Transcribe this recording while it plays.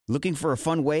Looking for a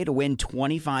fun way to win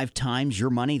 25 times your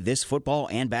money this football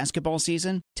and basketball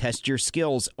season? Test your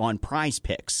skills on Prize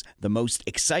Picks, the most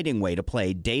exciting way to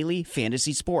play daily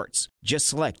fantasy sports. Just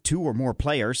select 2 or more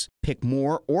players, pick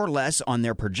more or less on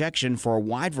their projection for a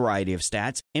wide variety of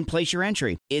stats, and place your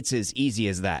entry. It's as easy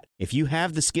as that. If you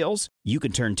have the skills, you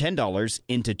can turn $10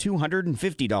 into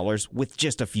 $250 with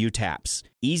just a few taps.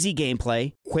 Easy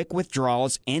gameplay, quick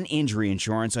withdrawals, and injury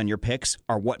insurance on your picks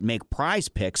are what make Prize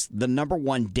Picks the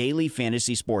 #1 daily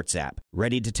fantasy sports app.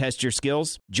 Ready to test your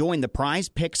skills? Join the Prize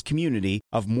Picks community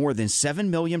of more than 7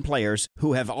 million players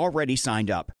who have already signed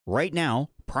up. Right now,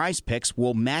 Prize Picks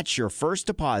will match your first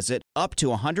deposit up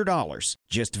to $100.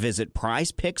 Just visit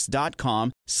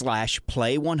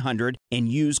prizepicks.com/play100 and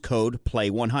use code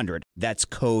PLAY100. That's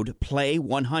code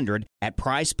PLAY100 at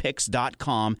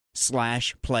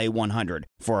prizepicks.com/play100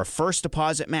 for a first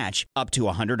deposit match up to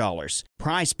 $100.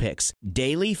 Prize Picks,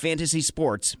 daily fantasy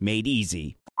sports made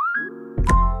easy.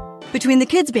 Between the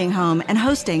kids being home and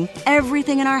hosting,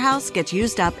 everything in our house gets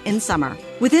used up in summer.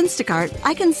 With Instacart,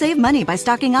 I can save money by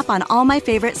stocking up on all my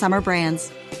favorite summer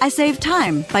brands. I save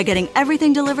time by getting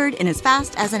everything delivered in as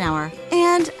fast as an hour.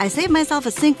 And I save myself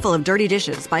a sink full of dirty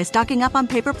dishes by stocking up on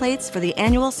paper plates for the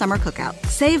annual summer cookout.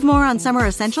 Save more on summer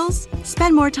essentials?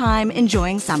 Spend more time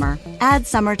enjoying summer. Add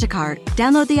summer to cart.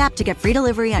 Download the app to get free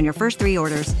delivery on your first 3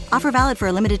 orders. Offer valid for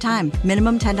a limited time.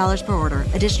 Minimum $10 per order.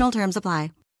 Additional terms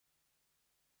apply.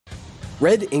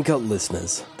 Red Inca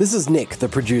listeners, this is Nick, the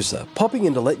producer, popping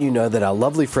in to let you know that our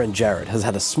lovely friend Jared has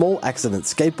had a small accident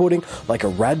skateboarding like a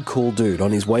rad cool dude on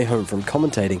his way home from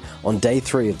commentating on day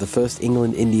 3 of the first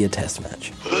England-India test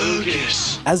match.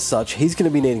 Bogus. As such, he's going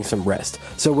to be needing some rest,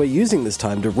 so we're using this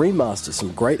time to remaster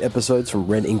some great episodes from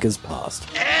Red Inca's past.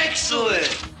 Excellent!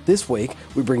 This week,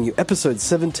 we bring you episode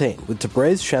 17 with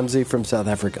Tabraiz Shamsi from South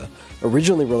Africa,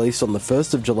 originally released on the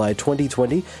 1st of July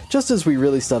 2020, just as we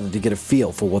really started to get a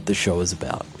feel for what the show is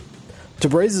about.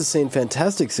 Tabraiz has seen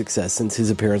fantastic success since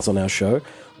his appearance on our show,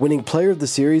 winning Player of the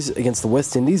Series against the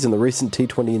West Indies in the recent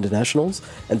T20 Internationals,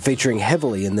 and featuring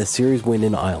heavily in their series win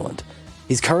in Ireland.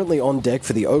 He's currently on deck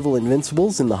for the Oval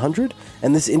Invincibles in the 100,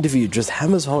 and this interview just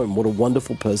hammers home what a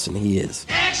wonderful person he is.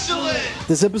 Excellent!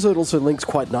 This episode also links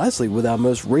quite nicely with our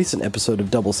most recent episode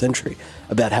of Double Century,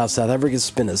 about how South Africa's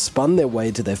spinners spun their way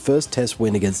to their first test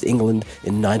win against England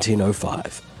in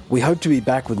 1905. We hope to be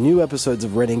back with new episodes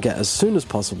of Red Inca as soon as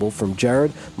possible. From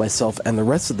Jared, myself, and the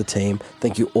rest of the team,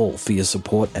 thank you all for your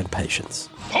support and patience.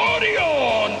 Party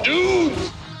on,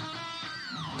 dudes!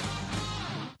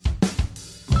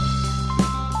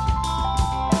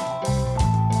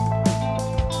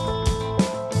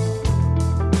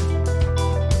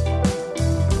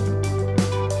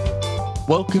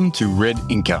 Welcome to Red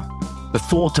Inca. The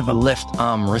thought of a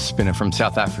left-arm wrist spinner from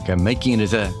South Africa making it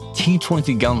as a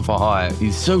T20 gun for hire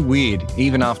is so weird,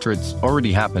 even after it's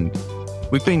already happened.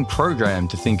 We've been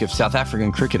programmed to think of South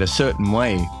African cricket a certain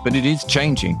way, but it is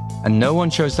changing, and no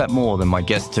one shows that more than my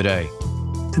guest today.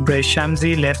 Tabraiz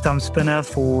Shamsi, left-arm spinner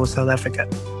for South Africa.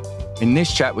 In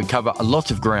this chat, we cover a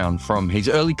lot of ground, from his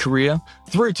early career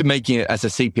through to making it as a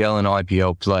CPL and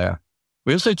IPL player.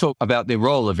 We also talk about the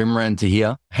role of Imran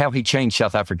Tahir, how he changed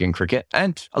South African cricket,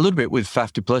 and a little bit with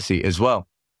Faf du Plessis as well.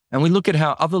 And we look at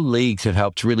how other leagues have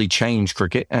helped to really change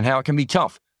cricket and how it can be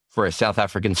tough for a South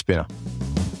African spinner.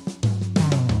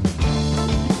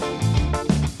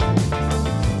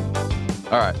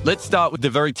 All right, let's start with the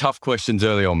very tough questions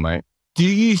early on, mate. Do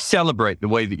you celebrate the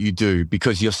way that you do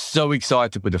because you're so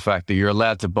excited with the fact that you're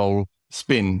allowed to bowl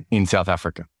spin in South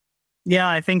Africa? Yeah,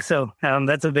 I think so.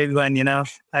 That's a big one,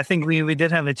 I think we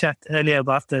did have a chat earlier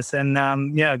about this. And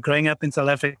growing up in South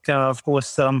Africa, of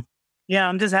course, I'm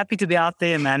just happy to be out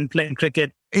there, man, playing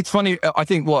cricket. It's funny, I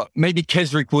think maybe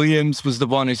Kesrick Williams was the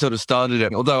one who sort of started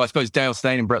it, although I suppose Dale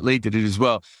Steyn and Brett Lee did it as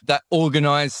well. That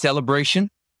organised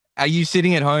celebration. Are you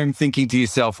sitting at home thinking to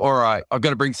yourself, all right, I've got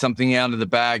to bring something out of the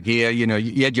bag here. You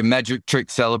had your magic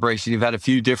trick celebration. You've had a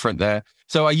few different there.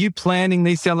 So are you planning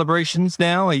these celebrations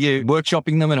now? Are you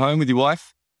workshopping them at home with your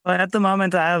wife? Well, at the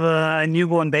moment, I have a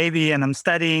newborn baby and I'm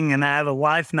studying and I have a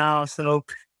wife now. So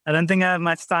I don't think I have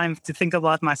much time to think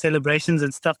about my celebrations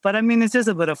and stuff. But I mean, it's just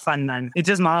a bit of fun, man. It's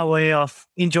just my way of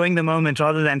enjoying the moment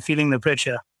rather than feeling the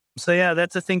pressure. So yeah,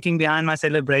 that's the thinking behind my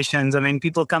celebrations. I mean,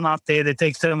 people come out there, they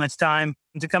take so much time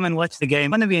to come and watch the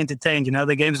game. I want to be entertained,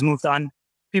 the game's moved on.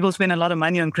 People spend a lot of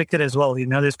money on cricket as well.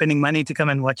 They're spending money to come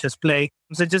and watch us play.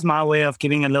 So it's just my way of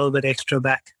giving a little bit extra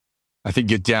back. I think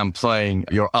you're downplaying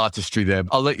your artistry there.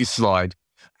 I'll let you slide.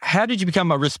 How did you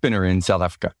become a wrist spinner in South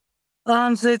Africa?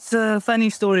 So it's a funny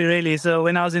story, really. So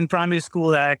when I was in primary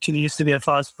school, I actually used to be a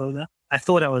fast bowler. I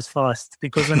thought I was fast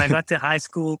because when I got to high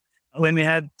school, when we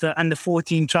had the under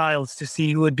 14 trials to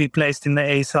see who would be placed in the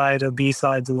A side or B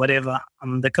sides or whatever.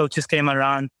 The coaches came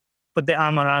around, put their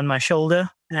arm around my shoulder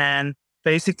and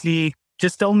basically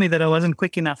just told me that I wasn't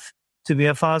quick enough to be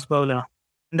a fast bowler.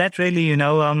 And that really,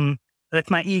 that's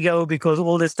my ego, because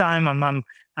all this time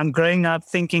I'm growing up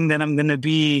thinking that I'm going to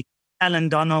be Alan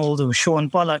Donald or Sean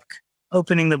Pollock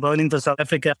opening the bowling for South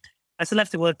Africa. I still have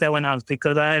to work that one out,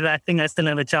 because I think I still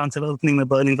have a chance of opening the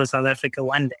bowling for South Africa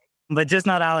one day, but just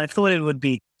not how I thought it would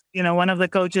be. One of the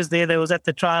coaches there that was at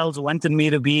the trials wanted me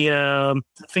to be a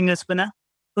finger spinner,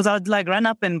 because I'd like run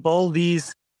up and bowl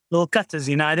these little cutters.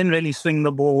 I didn't really swing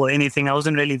the ball or anything. I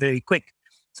wasn't really very quick.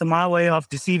 So my way of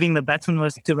deceiving the batsman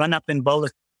was to run up and bowl a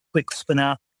quick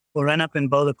spinner or run up and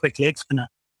bowl a quick leg spinner.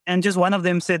 And just one of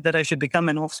them said that I should become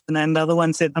an off spinner, and the other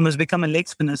one said I must become a leg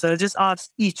spinner. So I just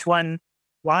asked each one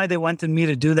why they wanted me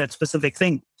to do that specific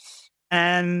thing.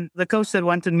 And the coach that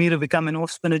wanted me to become an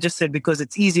off spinner just said because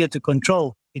it's easier to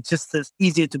control. It's just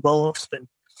easier to bowl off spin.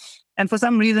 And for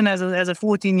some reason, as a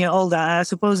 14-year-old, I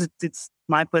suppose it's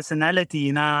my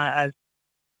personality. I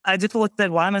just thought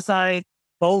that why must I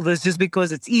bowl this just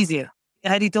because it's easier?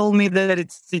 Had he told me that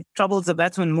it troubles the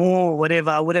batsman more or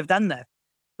whatever, I would have done that.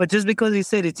 But just because he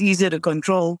said it's easier to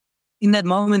control, in that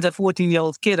moment, a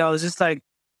 14-year-old kid, I was just like,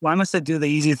 why must I do the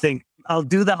easy thing? I'll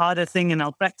do the harder thing and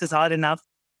I'll practice hard enough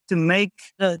to make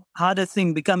the harder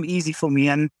thing become easy for me.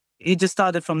 And it just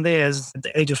started from there at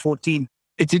the age of 14.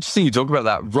 It's interesting you talk about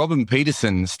that. Robin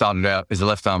Peterson started out as a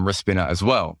left-arm wrist spinner as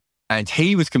well. And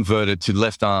he was converted to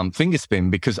left-arm finger spin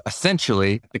because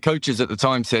essentially the coaches at the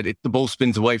time said the ball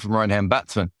spins away from right-hand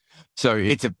batsmen. So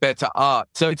it's a better art.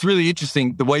 So it's really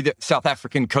interesting the way that South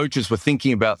African coaches were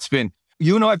thinking about spin.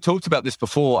 You and I have talked about this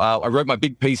before. I wrote my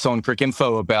big piece on Crick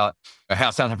Info about how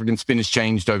South African spin has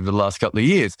changed over the last couple of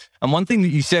years. And one thing that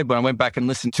you said when I went back and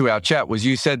listened to our chat was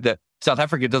you said that South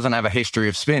Africa doesn't have a history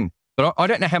of spin. But I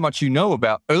don't know how much you know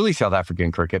about early South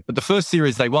African cricket, but the first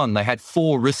series they won, they had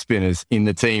 4 wrist spinners in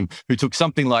the team who took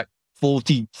something like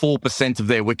 44% of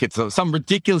their wickets, or some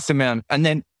ridiculous amount. And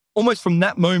then almost from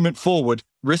that moment forward,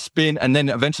 wrist spin and then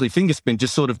eventually finger spin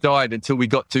just sort of died until we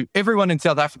got to everyone in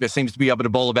South Africa seems to be able to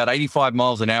bowl about 85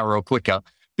 miles an hour or quicker.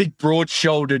 Big,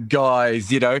 broad-shouldered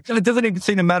guys, And it doesn't even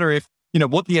seem to matter if,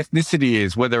 what the ethnicity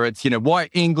is, whether it's, white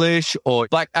English or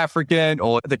black African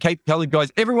or the Cape colored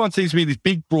guys. Everyone seems to be these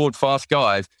big, broad, fast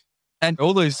guys. And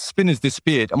all those spinners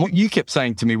disappeared. And what you kept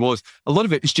saying to me was a lot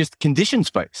of it is just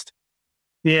conditions-based.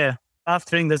 Yeah.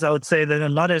 After this, I would say that a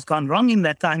lot has gone wrong in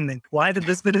that time. Then why did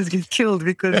the spinners get killed?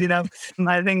 Because,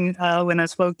 I think when I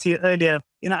spoke to you earlier,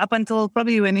 up until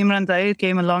probably when Imran Tahir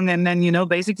came along and then,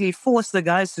 basically forced the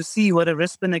guys to see what a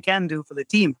wrist spinner can do for the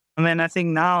team. I think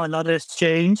now a lot has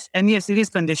changed. And yes, it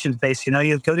is conditions-based.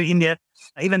 You go to India,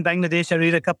 even Bangladesh, I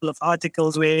read a couple of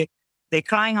articles where they're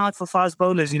crying out for fast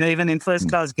bowlers. Even in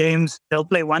first-class games, they'll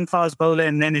play one fast bowler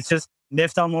and then it's just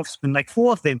left-arm off-spin, like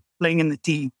 4 of them playing in the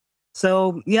team.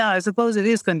 So, yeah, I suppose it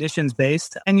is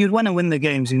conditions-based. And you'd want to win the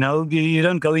games, You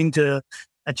don't go into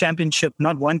a championship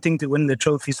not wanting to win the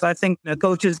trophy. So I think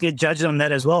coaches get judged on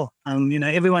that as well.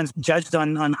 Everyone's judged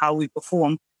on how we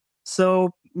perform.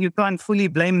 So you can't fully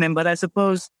blame them. But I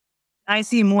suppose I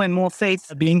see more and more faith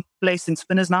being placed in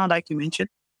spinners now, like you mentioned.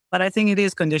 But I think it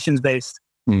is conditions-based.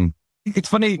 It's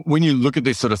funny when you look at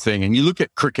this sort of thing and you look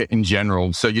at cricket in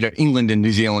general. So, England and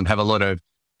New Zealand have a lot of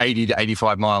 80 to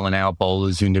 85 mile an hour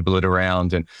bowlers who nibble it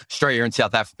around. And Australia and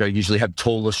South Africa usually have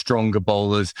taller, stronger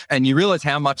bowlers. And you realize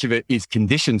how much of it is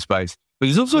conditions-based. But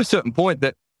there's also a certain point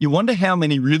that you wonder how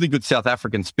many really good South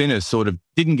African spinners sort of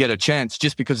didn't get a chance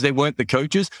just because they weren't the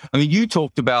coaches. You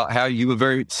talked about how you were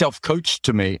very self-coached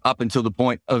to me up until the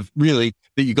point of really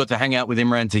that you got to hang out with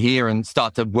Imran Tahir and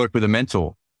start to work with a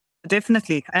mentor.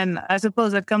 Definitely. And I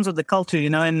suppose that comes with the culture,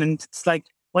 and it's like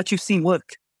what you've seen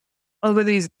work. Over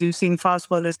these, you've seen fast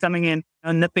bowlers coming in,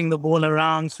 nipping the ball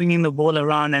around, swinging the ball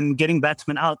around and getting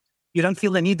batsmen out. You don't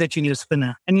feel the need that you need a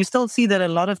spinner. And you still see that a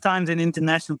lot of times in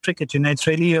international cricket, it's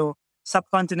really your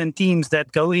subcontinent teams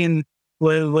that go in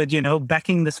with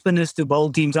backing the spinners to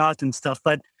bowl teams out and stuff.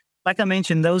 But like I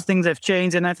mentioned, those things have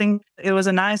changed. And I think it was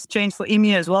a nice change for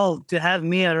Imi as well to have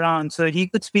me around so he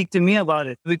could speak to me about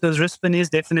it, because wrist spin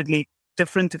is definitely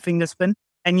different to finger spin.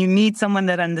 And you need someone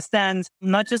that understands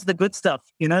not just the good stuff,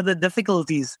 the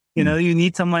difficulties. You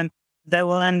need someone that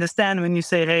will understand when you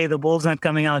say, hey, the ball's not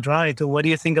coming out right, or what do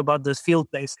you think about this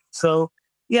field placing? So,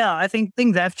 yeah, I think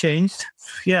things have changed.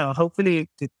 Yeah, hopefully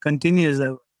it continues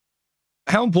that way.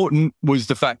 How important was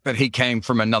the fact that he came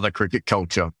from another cricket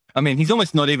culture? He's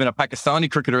almost not even a Pakistani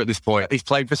cricketer at this point. He's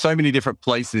played for so many different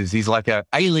places. He's like an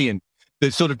alien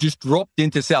that sort of just dropped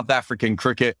into South African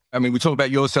cricket. I mean, we talk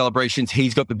about your celebrations.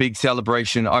 He's got the big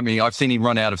celebration. I mean, I've seen him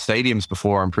run out of stadiums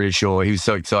before, I'm pretty sure. He was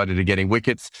so excited at getting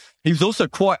wickets. He was also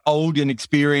quite old and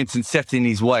experienced and set in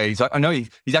his ways. I know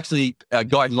he's actually a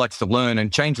guy who likes to learn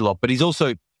and change a lot, but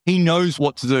he knows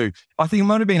what to do. I think it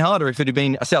might have been harder if it had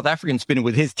been a South African spinner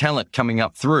with his talent coming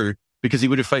up through, because he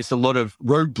would have faced a lot of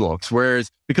roadblocks.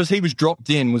 Whereas because he was dropped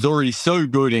in, was already so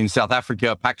good in South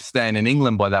Africa, Pakistan and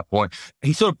England by that point,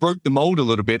 he sort of broke the mold a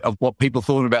little bit of what people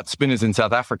thought about spinners in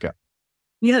South Africa.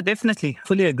 Yeah, definitely.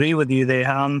 Fully agree with you there.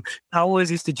 I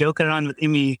always used to joke around with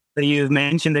Imi that you've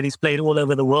mentioned that he's played all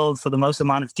over the world for the most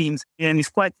amount of teams. And he's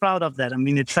quite proud of that. I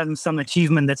mean, it's some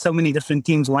achievement that so many different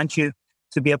teams want you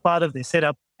to be a part of their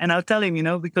setup. And I'll tell him,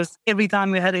 because every time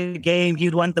we had a game,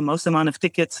 he'd want the most amount of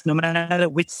tickets, no matter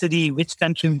which city, which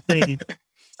country we played.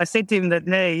 I said to him that,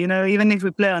 hey, even if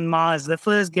we play on Mars, the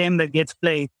first game that gets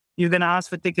played, you're going to ask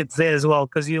for tickets there as well,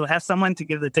 because you'll have someone to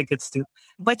give the tickets to.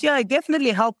 But yeah, it definitely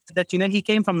helped that, he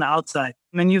came from the outside.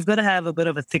 I mean, you've got to have a bit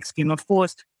of a thick skin. Of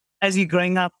course, as you're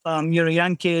growing up, you're a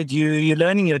young kid, you're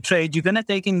learning your trade, you're going to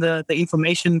take in the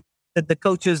information that the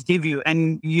coaches give you.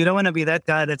 And you don't want to be that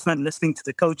guy that's not listening to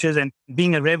the coaches and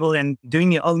being a rebel and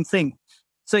doing your own thing.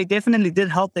 So it definitely did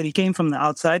help that he came from the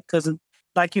outside, because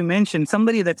like you mentioned,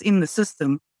 somebody that's in the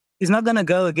system is not going to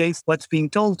go against what's being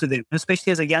told to them,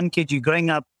 especially as a young kid, you're growing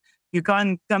up. You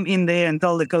can't come in there and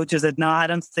tell the coaches that, no, I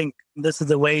don't think this is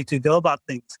the way to go about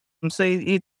things. And so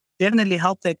it definitely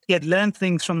helped that he had learned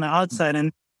things from the outside.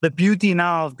 And the beauty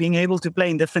now of being able to play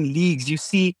in different leagues, you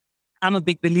see, I'm a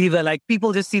big believer, like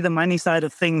people just see the money side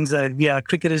of things.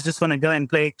 Cricketers just want to go and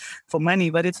play for money,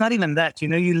 but it's not even that.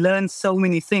 You learn so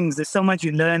many things. There's so much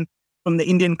you learn from the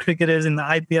Indian cricketers in the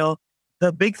IPL.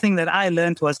 The big thing that I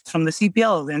learned was from the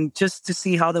CPL, and just to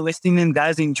see how the West Indian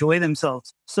guys enjoy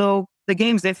themselves. So the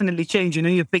game's definitely changed.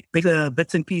 You pick bigger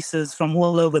bits and pieces from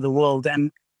all over the world,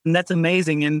 and that's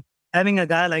amazing. And having a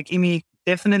guy like Imi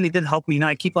definitely did help me.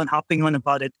 I keep on harping on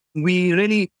about it. We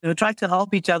really tried to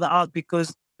help each other out,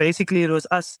 because basically it was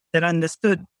us that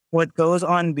understood what goes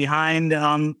on behind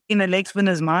in a leg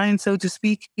spinner's mind, so to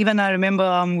speak. Even I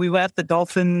remember we were at the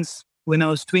Dolphins when I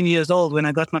was 20 years old, when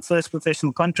I got my first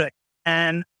professional contract.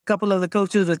 And a couple of the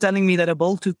coaches were telling me that a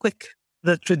ball too quick,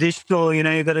 the traditional,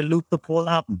 you got to loop the ball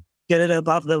up, get it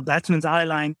above the batsman's eye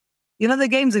line. The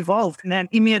game's evolved. And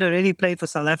Imi had already played for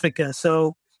South Africa.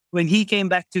 So when he came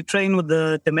back to train with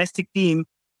the domestic team,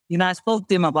 I spoke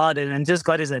to him about it and just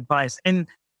got his advice. And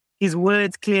his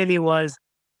words clearly was,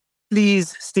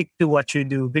 please stick to what you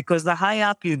do, because the higher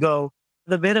up you go,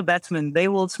 the better batsmen, they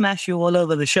will smash you all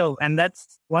over the show. And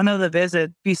that's one of the best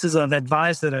pieces of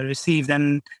advice that I received.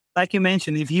 And like you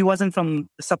mentioned, if he wasn't from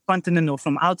the subcontinent or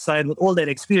from outside with all that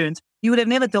experience, he would have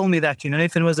never told me that.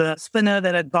 If it was a spinner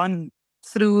that had gone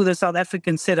through the South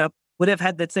African setup, would have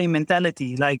had that same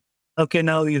mentality. Like, okay,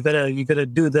 no, you gotta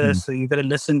do this, or you gotta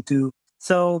listen to.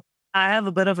 So I have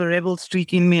a bit of a rebel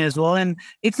streak in me as well. And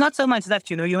it's not so much that,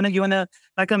 you wanna,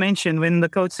 like I mentioned, when the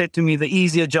coach said to me, the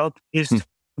easier job is to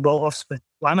bowl off spin.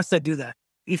 Why must I do that?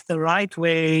 If the right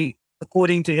way,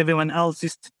 according to everyone else,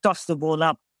 is to toss the ball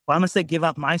up, why must I give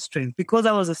up my strength? Because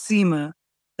I was a seamer,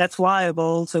 that's why I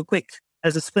bowl so quick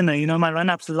as a spinner. My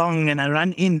run-up's long and I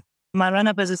run in. My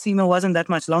run-up as a seamer wasn't that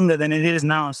much longer than it is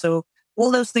now. So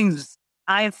all those things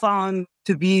I found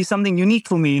to be something unique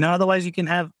for me. Otherwise you can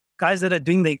have guys that are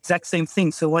doing the exact same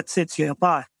thing. So what sets you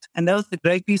apart? And that was the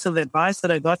great piece of advice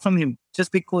that I got from him,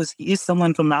 just because he is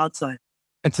someone from the outside.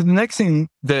 And so the next thing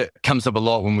that comes up a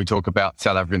lot when we talk about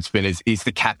South African spinners is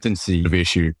the captaincy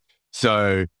issue.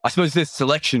 So I suppose there's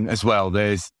selection as well.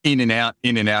 There's in and out.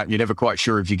 You're never quite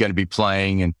sure if you're going to be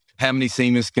playing. And how many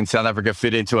seamers can South Africa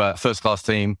fit into a first-class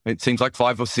team? It seems like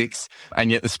 5 or 6,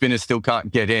 and yet the spinners still can't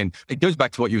get in. It goes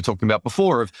back to what you were talking about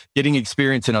before of getting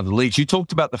experience in other leagues. You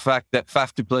talked about the fact that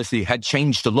Faf du Plessis had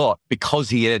changed a lot because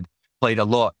he had played a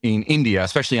lot in India,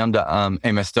 especially under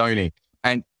MS Dhoni.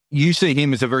 And you see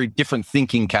him as a very different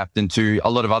thinking captain to a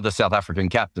lot of other South African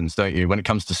captains, don't you, when it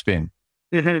comes to spin?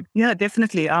 Yeah,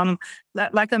 definitely.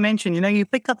 Like I mentioned, you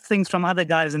pick up things from other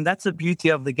guys, and that's the beauty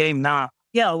of the game now.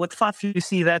 Yeah, with Faf, you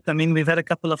see that. I mean, we've had a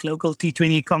couple of local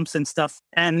T20 comps and stuff,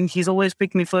 and he's always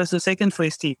picked me first or second for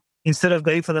his team instead of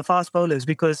going for the fast bowlers,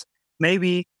 because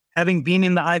maybe having been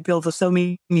in the IPL for so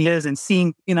many years and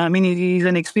seeing, he's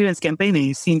an experienced campaigner.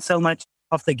 He's seen so much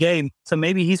of the game. So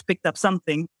maybe he's picked up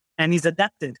something and he's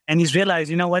adapted and he's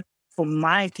realized, what, for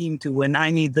my team to win,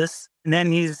 I need this. And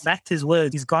then he's backed his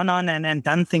word. He's gone on and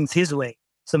done things his way.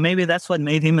 So maybe that's what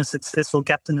made him a successful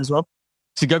captain as well.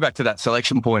 To go back to that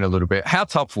selection point a little bit, how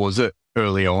tough was it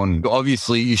early on?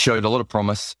 Obviously, you showed a lot of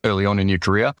promise early on in your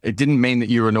career. It didn't mean that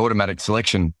you were an automatic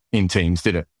selection in teams,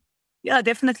 did it? Yeah,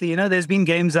 definitely. There's been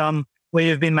games where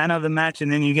you've been man of the match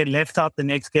and then you get left out the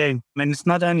next game. I mean, it's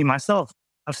not only myself.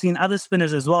 I've seen other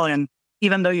spinners as well. And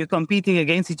even though you're competing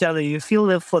against each other, you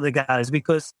feel for the guys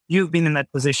because you've been in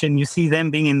that position. You see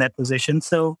them being in that position.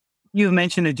 So you've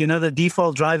mentioned it, the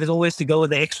default drive is always to go with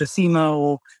the extra seamer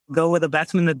or go with a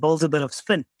batsman that bowls a bit of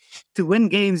spin. To win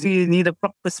games, you need a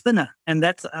proper spinner. And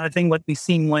that's, I think, what we're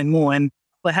seeing more and more. And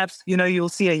perhaps, you'll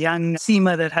see a young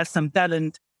seamer that has some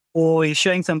talent or is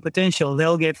showing some potential.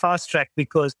 They'll get fast-tracked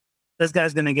because this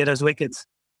guy's going to get us wickets.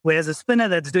 Whereas a spinner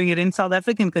that's doing it in South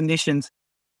African conditions,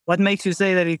 what makes you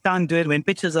say that he can't do it when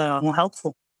pitches are more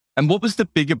helpful? And what was the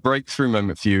bigger breakthrough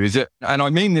moment for you? Is it, and I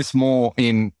mean this more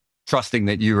in trusting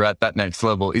that you were at that next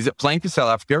level, is it playing for South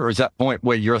Africa or is that point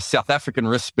where you're a South African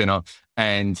wrist spinner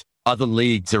and other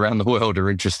leagues around the world are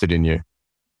interested in you?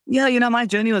 Yeah, my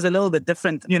journey was a little bit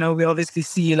different. We obviously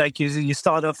see you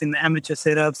start off in the amateur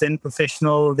setups, then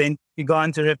professional, then you go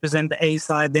on to represent the A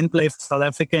side, then play for South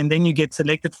Africa, and then you get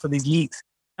selected for these leagues.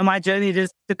 And my journey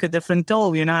just took a different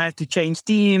toll. I had to change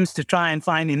teams to try and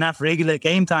find enough regular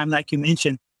game time, like you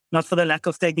mentioned, not for the lack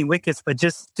of taking wickets, but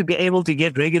just to be able to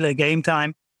get regular game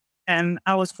time. And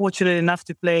I was fortunate enough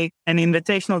to play an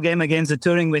invitational game against the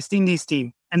touring West Indies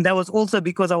team. And that was also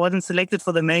because I wasn't selected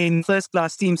for the main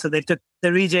first-class team. So they took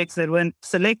the rejects that weren't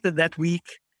selected that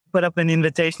week, put up an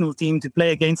invitational team to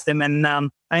play against them. And I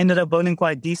ended up bowling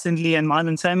quite decently. And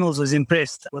Marlon Samuels was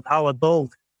impressed with how I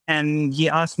bowled. And he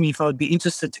asked me if I would be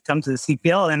interested to come to the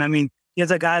CPL. And I mean,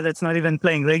 here's a guy that's not even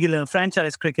playing regular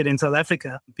franchise cricket in South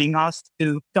Africa, being asked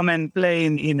to come and play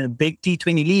in a big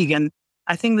T20 league. And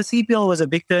I think the CPL was a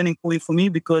big turning point for me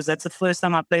because that's the first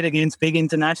time I played against big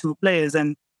international players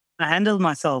and I handled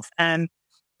myself. And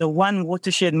the one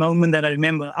watershed moment that I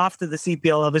remember after the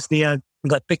CPL, obviously I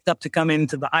got picked up to come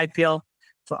into the IPL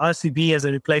for RCB as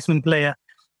a replacement player.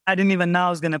 I didn't even know I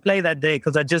was going to play that day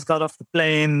because I just got off the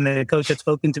plane. The coach had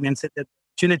spoken to me and said there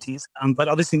were opportunities, but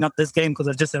obviously not this game because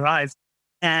I just arrived.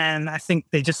 And I think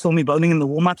they just saw me bowling in the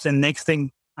warm-ups and next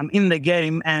thing I'm in the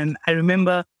game. And I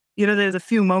remember, there's a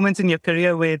few moments in your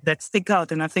career that stick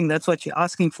out. And I think that's what you're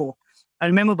asking for. I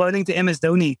remember bowling to MS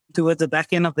Dhoni towards the back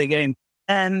end of the game.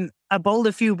 And I bowled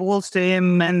a few balls to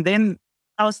him. And then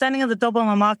I was standing at the top of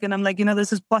my mark and I'm like,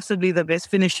 this is possibly the best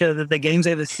finisher that the game's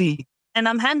ever seen. And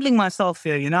I'm handling myself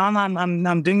here,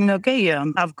 I'm doing okay here.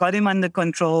 I've got him under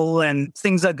control and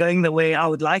things are going the way I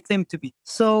would like them to be.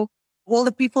 So all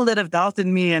the people that have doubted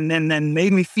me and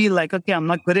made me feel like, okay, I'm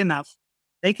not good enough,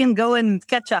 they can go and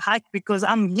catch a hike because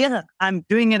I'm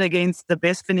doing it against the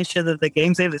best finisher that the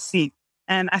game's ever seen.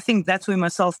 And I think that's where my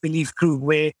self-belief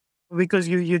grew, because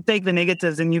you take the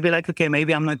negatives and you be like, okay,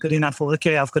 maybe I'm not good enough, or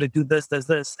okay, I've got to do this.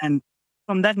 And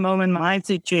from that moment, my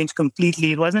mindset changed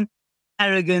completely. It wasn't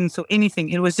arrogance or anything.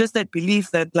 It was just that belief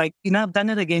that I've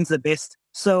done it against the best.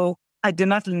 So I do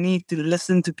not need to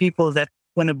listen to people that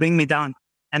want to bring me down.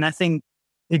 And I think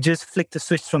it just flicked a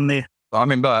switch from there. I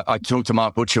remember I talked to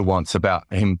Mark Butcher once about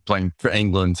him playing for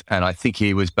England, and I think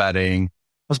he was batting,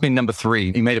 must have been number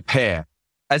 3. He made a pair.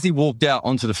 As he walked out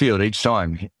onto the field each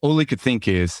time, all he could think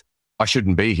is, I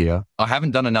shouldn't be here. I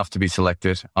haven't done enough to be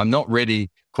selected. I'm not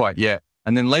ready quite yet.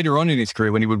 And then later on in his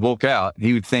career, when he would walk out,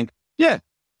 he would think, yeah,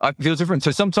 I feel different.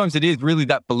 So sometimes it is really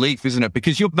that belief, isn't it?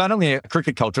 Because you're battling a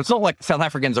cricket culture. It's not like South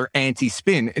Africans are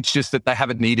anti-spin. It's just that they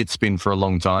haven't needed spin for a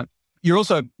long time. You're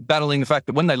also battling the fact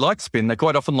that when they like spin, they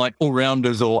quite often like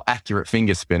all-rounders or accurate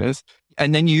finger spinners.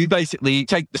 And then you basically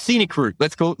take the scenic route,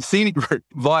 let's call it the scenic route,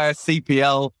 via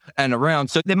CPL and around.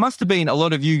 So there must have been a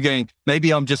lot of you going,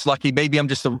 maybe I'm just lucky, maybe I'm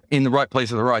just in the right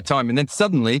place at the right time. And then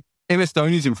suddenly, MS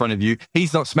Dhoni's in front of you,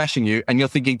 he's not smashing you, and you're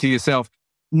thinking to yourself,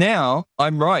 now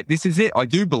I'm right, this is it, I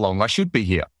do belong, I should be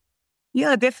here.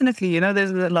 Yeah, definitely.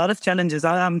 There's a lot of challenges.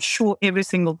 I'm sure every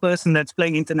single person that's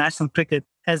playing international cricket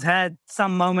has had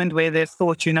some moment where they've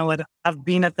thought, what, I've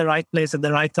been at the right place at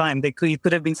the right time. It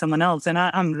could have been someone else. And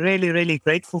I'm really, really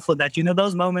grateful for that.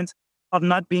 Those moments of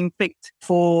not being picked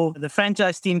for the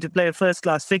franchise team to play a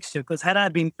first-class fixture, because had I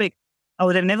been picked, I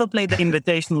would have never played the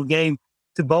invitational game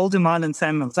to bowl to Marlon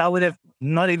Samuels. I would have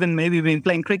not even maybe been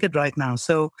playing cricket right now.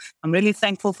 So I'm really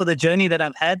thankful for the journey that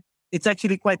I've had. It's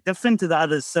actually quite different to the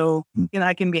others. So,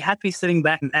 I can be happy sitting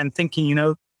back and thinking,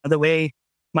 the way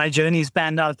my journey's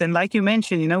panned out. And like you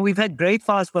mentioned, we've had great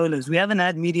fast bowlers. We haven't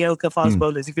had mediocre fast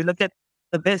bowlers. If you look at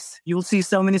the best, you'll see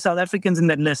so many South Africans in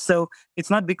that list. So it's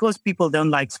not because people don't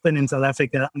like spin in South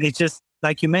Africa. It's just,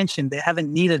 like you mentioned, they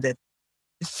haven't needed it.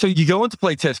 So you go on to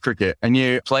play Test cricket and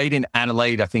you played in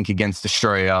Adelaide, I think, against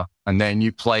Australia. And then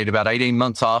you played about 18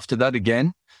 months after that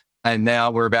again. And now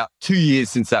we're about 2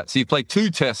 years since that. So you played 2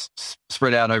 tests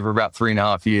spread out over about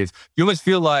 3.5 years. You almost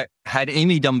feel like had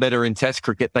Amy done better in test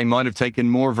cricket, they might have taken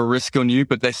more of a risk on you,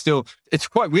 but they're still, it's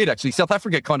quite weird actually. South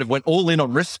Africa kind of went all in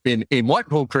on wrist spin in white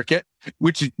ball cricket,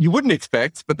 which you wouldn't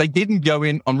expect, but they didn't go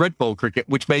in on red ball cricket,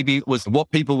 which maybe was what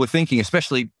people were thinking,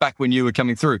 especially back when you were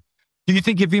coming through. Do you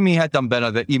think if Amy had done better,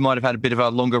 that you might have had a bit of a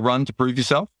longer run to prove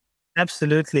yourself?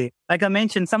 Absolutely. Like I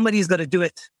mentioned, somebody's got to do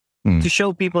it to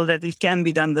show people that it can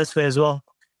be done this way as well.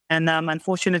 And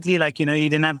unfortunately, he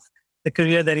didn't have the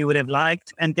career that he would have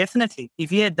liked. And definitely,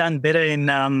 if he had done better in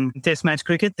test match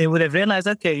cricket, they would have realized,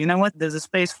 okay, you know what? There's a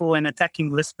space for an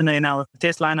attacking list spinner in our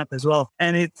test lineup as well.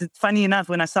 And it's funny enough,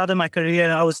 when I started my career,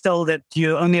 I was told that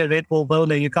you're only a red ball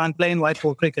bowler. You can't play in white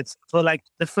ball cricket. For like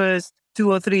the first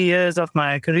 2 or 3 years of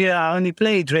my career, I only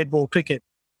played red ball cricket.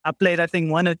 I played, I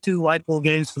think, 1 or 2 white ball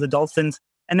games for the Dolphins.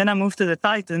 And then I moved to the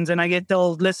Titans and I get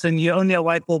told, listen, you're only a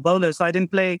white ball bowler. So I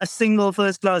didn't play a single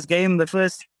first-class game the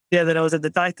first year that I was at the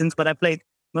Titans, but I played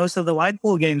most of the white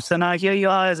ball games. So now here you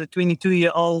are as a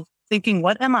 22-year-old thinking,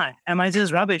 what am I? Am I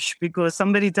just rubbish? Because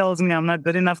somebody tells me I'm not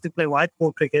good enough to play white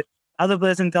ball cricket. Other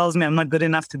person tells me I'm not good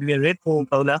enough to be a red ball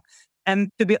bowler.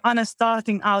 And to be honest,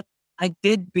 starting out, I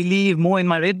did believe more in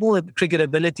my red ball cricket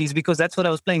abilities because that's what I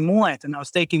was playing more at. And I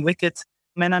was taking wickets.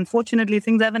 And unfortunately,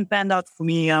 things haven't panned out for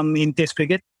me in test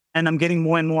cricket. And I'm getting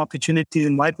more and more opportunities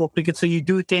in white ball cricket. So you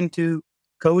do tend to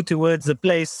go towards a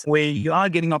place where you are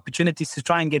getting opportunities to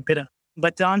try and get better.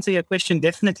 But to answer your question,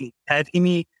 definitely, had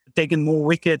Imi taken more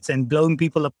wickets and blown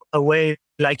people away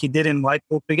like he did in white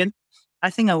ball cricket, I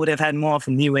think I would have had more of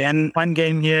a leeway. And one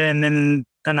game here and then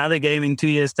another game in 2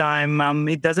 years' time,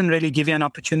 it doesn't really give you an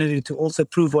opportunity to also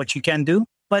prove what you can do.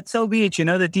 But so be it.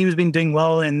 The team's been doing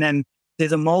well and then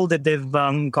there's a mold that they've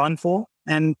gone for.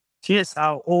 And yes,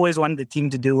 I always want the team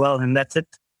to do well, and that's it.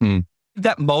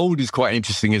 That mold is quite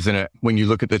interesting, isn't it? When you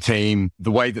look at the team,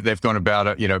 the way that they've gone about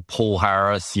it, Paul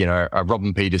Harris,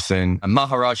 Robin Peterson, and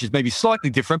Maharaj is maybe slightly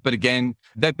different, but again,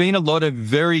 there've been a lot of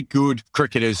very good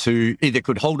cricketers who either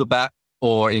could hold a bat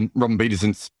or in Robin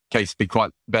Peterson's case, be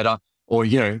quite better. Or,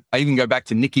 I even go back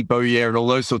to Nicky Boyer and all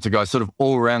those sorts of guys, sort of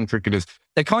all-around cricketers.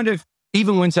 They kind of,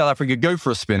 even when South Africa go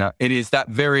for a spinner, it is that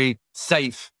very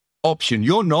safe option.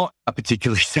 You're not a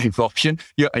particularly safe option.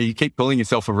 You keep calling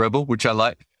yourself a rebel, which I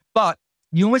like. But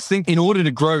you almost think in order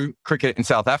to grow cricket in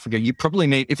South Africa, you probably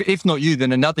need, if not you,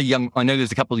 then another I know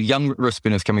there's a couple of young wrist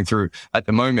spinners coming through at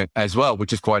the moment as well,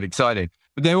 which is quite exciting.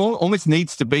 But there almost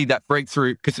needs to be that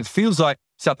breakthrough because it feels like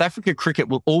South Africa cricket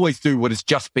will always do what has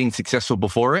just been successful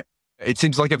before it. It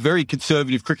seems like a very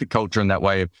conservative cricket culture in that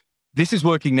way of, this is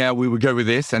working now, we would go with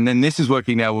this. And then this is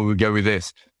working now, we would go with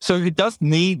this. So it does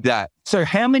need that. So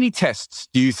how many tests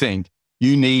do you think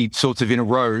you need sort of in a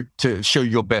row to show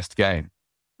your best game?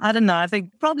 I don't know. I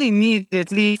think probably need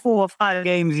at least 4 or 5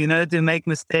 games, to make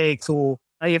mistakes. Or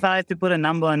if I had to put a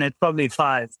number on it, probably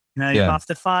 5. If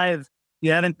after 5,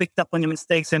 you haven't picked up on your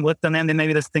mistakes and worked on them, then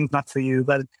maybe this thing's not for you.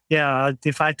 But yeah,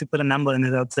 if I had to put a number on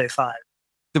it, I'd say 5.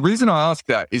 The reason I ask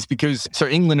that is because,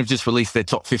 England have just released their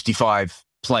top 55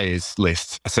 players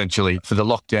list, essentially, for the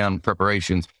lockdown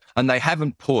preparations. And they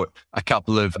haven't put a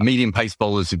couple of medium pace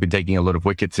bowlers who've been taking a lot of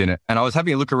wickets in it. And I was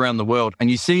having a look around the world and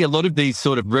you see a lot of these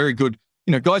sort of very good,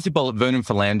 guys who bowl at Vernon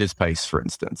Philander's pace, for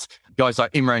instance. Guys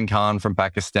like Imran Khan from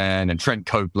Pakistan and Trent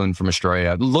Copeland from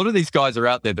Australia. A lot of these guys are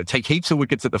out there that take heaps of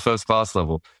wickets at the first class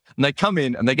level. And they come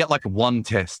in and they get like 1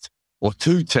 test or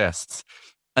 2 tests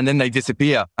and then they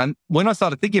disappear. And when I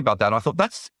started thinking about that, I thought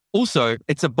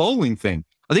it's a bowling thing.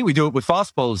 I think we do it with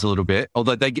fast bowlers a little bit,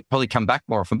 although they probably come back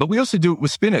more often, but we also do it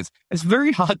with spinners. It's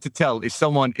very hard to tell if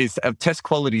someone is a test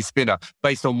quality spinner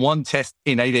based on 1 test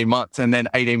in 18 months and then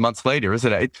 18 months later,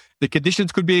 isn't it? The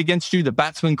conditions could be against you. The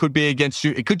batsman could be against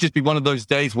you. It could just be one of those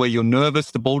days where you're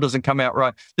nervous. The ball doesn't come out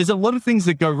right. There's a lot of things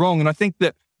that go wrong. And I think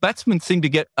that batsmen seem to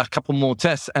get a couple more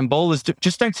tests and bowlers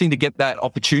just don't seem to get that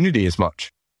opportunity as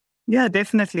much. Yeah,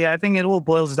 definitely. I think it all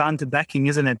boils down to backing,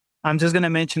 isn't it? I'm just going to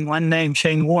mention one name,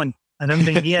 Shane Warne. I don't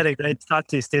think he had a great start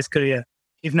to his test career.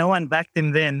 If no one backed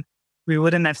him then, we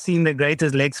wouldn't have seen the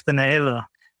greatest leg spinner ever.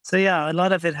 So yeah, a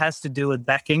lot of it has to do with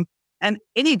backing. And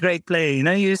any great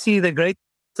player, you see the greats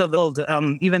of the old,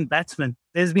 even batsmen.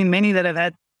 There's been many that have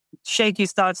had shaky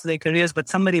starts to their careers, but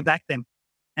somebody backed them.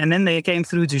 And then they came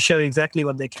through to show exactly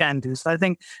what they can do. So I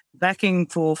think backing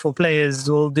for players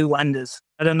will do wonders.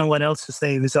 I don't know what else to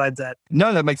say besides that.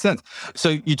 No, that makes sense.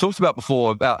 So you talked about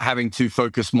before about having to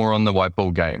focus more on the white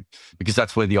ball game because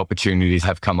that's where the opportunities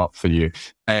have come up for you.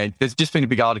 And there's just been a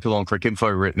big article on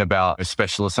Cricinfo written about a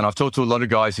specialist. And I've talked to a lot of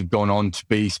guys who've gone on to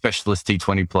be specialist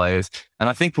T20 players. And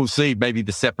I think we'll see maybe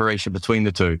the separation between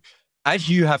the two. as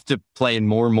you have to play in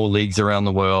more and more leagues around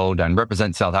the world and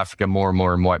represent South Africa more and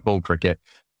more in white ball cricket,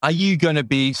 are you going to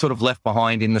be sort of left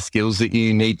behind in the skills that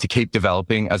you need to keep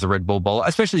developing as a red ball bowler?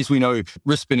 Especially as we know,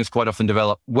 wrist spinners quite often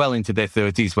develop well into their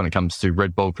 30s when it comes to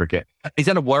red ball cricket. Is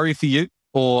that a worry for you?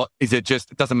 Or is it just,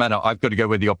 it doesn't matter, I've got to go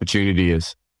where the opportunity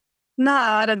is? No,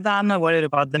 I'm not worried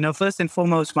about that. No, first and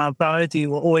foremost, my priority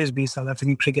will always be South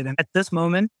African cricket. And at this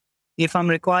moment, if I'm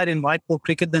required in white ball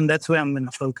cricket, then that's where I'm going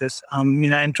to focus,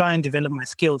 and try and develop my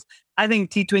skills. I think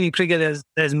T20 cricket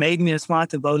has made me a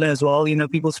smarter bowler as well.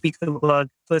 People speak about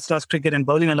first-class cricket and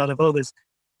bowling a lot of overs.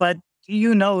 But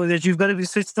you know that you've got to be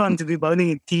switched on to be bowling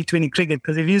in T20 cricket,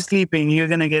 because if you're sleeping, you're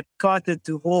going to get carted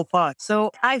to all parts.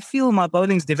 So I feel my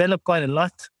bowling's developed quite a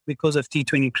lot because of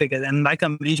T20 cricket. And like I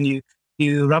mentioned,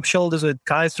 you rub shoulders with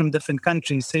guys from different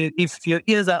countries. So if your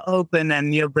ears are open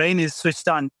and your brain is switched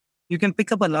on, you can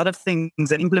pick up a lot of things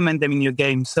and implement them in your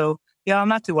game. So, I'm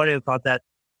not too worried about that.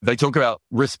 They talk about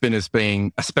wrist spinners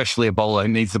being especially a bowler who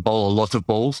needs to bowl a lot of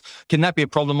balls. Can that be a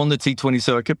problem on the T20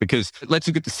 circuit? Because let's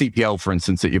look at the CPL, for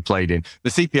instance, that you played in.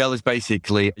 The CPL is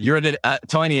basically, you're at a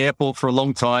tiny airport for a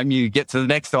long time, you get to the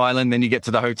next island, then you get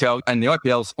to the hotel, and the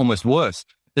IPL's almost worse.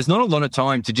 There's not a lot of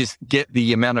time to just get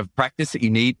the amount of practice that you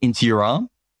need into your arm.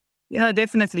 Yeah,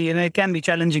 definitely. It can be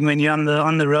challenging when you're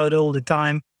on the road all the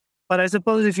time. But I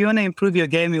suppose if you want to improve your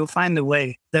game, you'll find a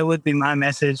way. That would be my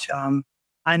message.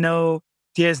 I know,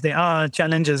 yes, there are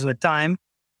challenges with time,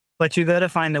 but you got to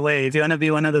find a way. If you want to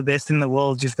be one of the best in the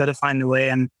world, you've got to find a way.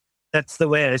 And that's the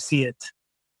way I see it.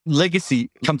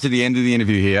 Legacy, come to the end of the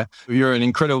interview here. You're an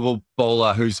incredible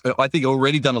bowler who's, I think,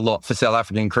 already done a lot for South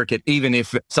African cricket, even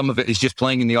if some of it is just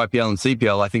playing in the IPL and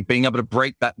CPL. I think being able to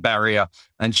break that barrier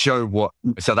and show what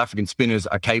South African spinners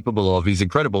are capable of is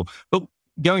incredible. But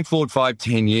going forward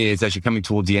 5-10 years, as you're coming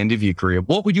towards the end of your career,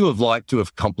 what would you have liked to have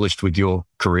accomplished with your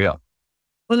career?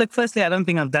 Well, look, firstly, I don't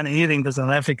think I've done anything for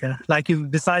South Africa.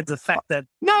 Besides the fact that...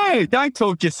 No, don't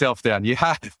talk yourself down. You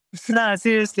have. No,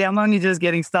 seriously, I'm only just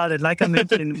getting started. Like I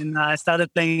mentioned, when I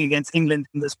started playing against England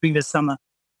in this previous summer,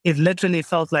 it literally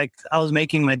felt like I was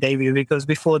making my debut, because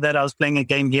before that, I was playing a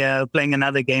game here, playing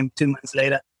another game 2 months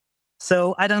later.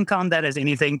 So I don't count that as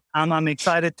anything. I'm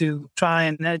excited to try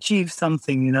and achieve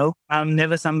something, I'm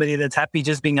never somebody that's happy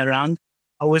just being around.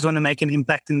 I always want to make an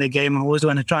impact in the game. I always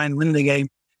want to try and win the game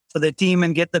for the team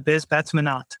and get the best batsman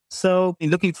out. So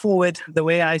looking forward, the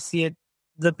way I see it,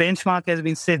 the benchmark has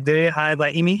been set very high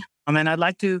by Imi. I'd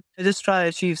like to just try to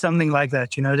achieve something like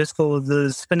that, just for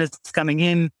the spinners coming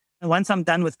in. And once I'm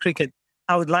done with cricket,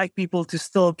 I would like people to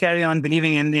still carry on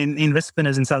believing in wrist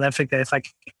spinners in South Africa if I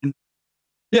can.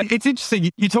 Yeah, it's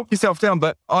interesting. You talk yourself down,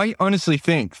 but I honestly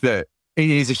think that it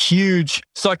is a huge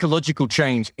psychological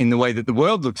change in the way that the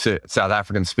world looks at South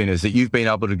African spinners, that you've been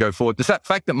able to go forward. The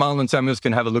fact that Marlon Samuels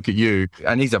can have a look at you,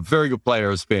 and he's a very good player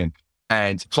of spin,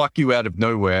 and pluck you out of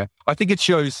nowhere, I think it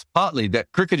shows partly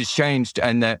that cricket has changed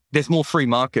and that there's more free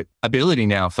market ability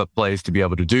now for players to be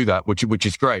able to do that, which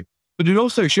is great. But it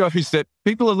also shows that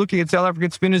people are looking at South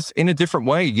African spinners in a different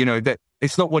way, that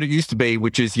it's not what it used to be,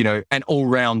 which is, an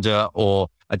all-rounder or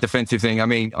a defensive thing. I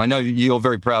mean, I know you're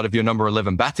very proud of your number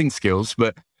 11 batting skills,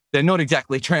 but they're not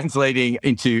exactly translating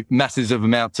into massive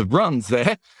amounts of runs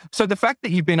there. So the fact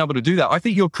that you've been able to do that, I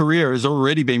think your career has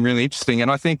already been really interesting. And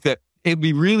I think that it'd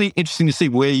be really interesting to see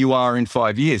where you are in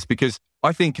 5 years, because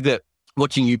I think that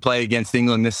watching you play against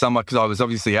England this summer, because I was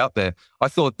obviously out there, I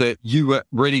thought that you were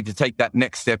ready to take that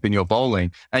next step in your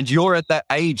bowling. And you're at that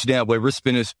age now where wrist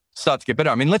spinners start to get better.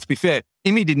 I mean, let's be fair,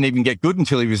 Imi didn't even get good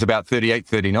until he was about 38,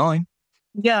 39.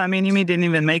 Yeah, Imi didn't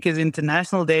even make his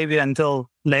international debut until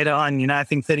later on, I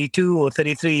think 32 or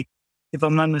 33, if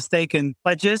I'm not mistaken.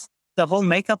 But just the whole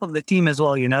makeup of the team as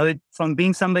well, from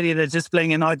being somebody that's just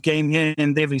playing an odd game here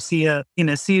and there, we see her in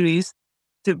a series,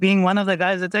 to being one of the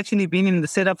guys that's actually been in the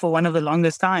setup for one of the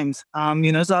longest times.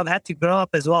 So I've had to grow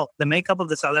up as well. The makeup of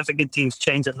the South African teams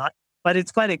changed a lot, but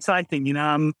it's quite exciting.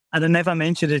 I don't know if I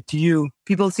mentioned it to you.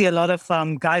 People see a lot of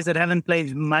guys that haven't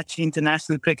played much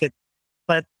international cricket,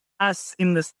 but us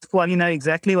in the squad,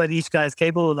 exactly what each guy is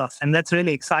capable of. And that's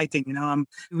really exciting.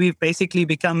 We've basically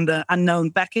become the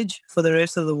unknown package for the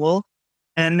rest of the world.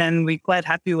 And then we're quite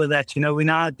happy with that. We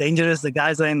know how dangerous the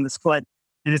guys are in the squad,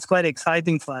 and it's quite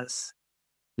exciting for us.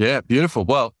 Yeah, beautiful.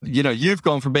 Well, you've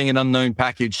gone from being an unknown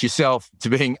package yourself to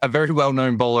being a very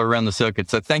well-known bowler around the circuit.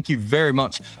 So thank you very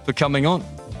much for coming on.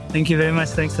 Thank you very much.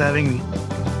 Thanks for having me.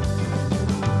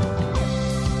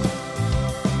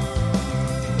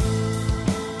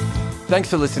 Thanks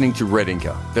for listening to Red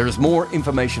Inker. There is more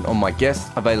information on my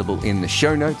guests available in the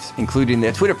show notes, including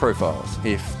their Twitter profiles,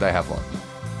 if they have one.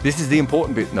 This is the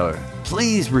important bit though.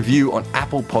 Please review on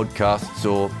Apple Podcasts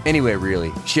or anywhere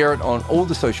really. Share it on all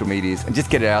the social medias and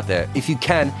just get it out there. If you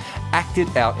can, act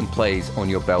it out in plays on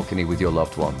your balcony with your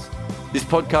loved ones. This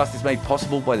podcast is made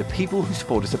possible by the people who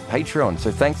support us at Patreon,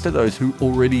 so thanks to those who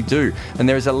already do. And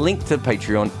there is a link to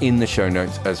Patreon in the show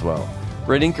notes as well.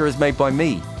 Red Inca is made by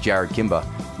me, Jared Kimber.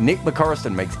 Nick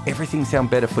McCorriston makes everything sound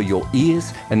better for your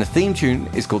ears, and the theme tune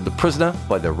is called The Prisoner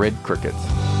by the Red Crickets.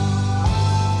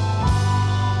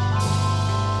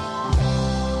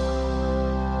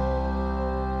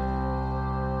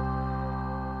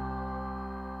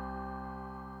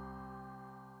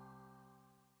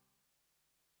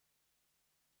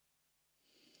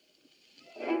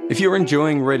 If you're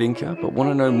enjoying Red Inca but want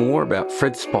to know more about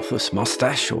Fred Spoffus'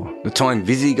 moustache or the time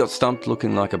Vizzy got stumped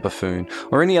looking like a buffoon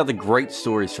or any other great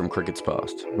stories from cricket's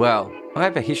past, well, I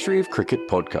have a History of Cricket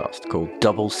podcast called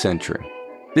Double Century.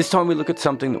 This time we look at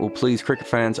something that will please cricket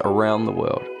fans around the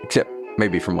world, except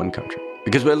maybe from one country,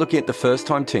 because we're looking at the first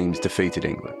time teams defeated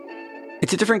England.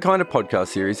 It's a different kind of podcast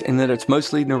series in that it's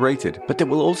mostly narrated, but there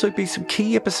will also be some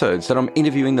key episodes that I'm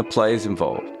interviewing the players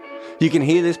involved. You can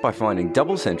hear this by finding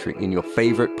Double Century in your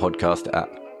favourite podcast app.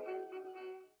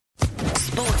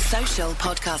 Sports Social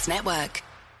Podcast Network.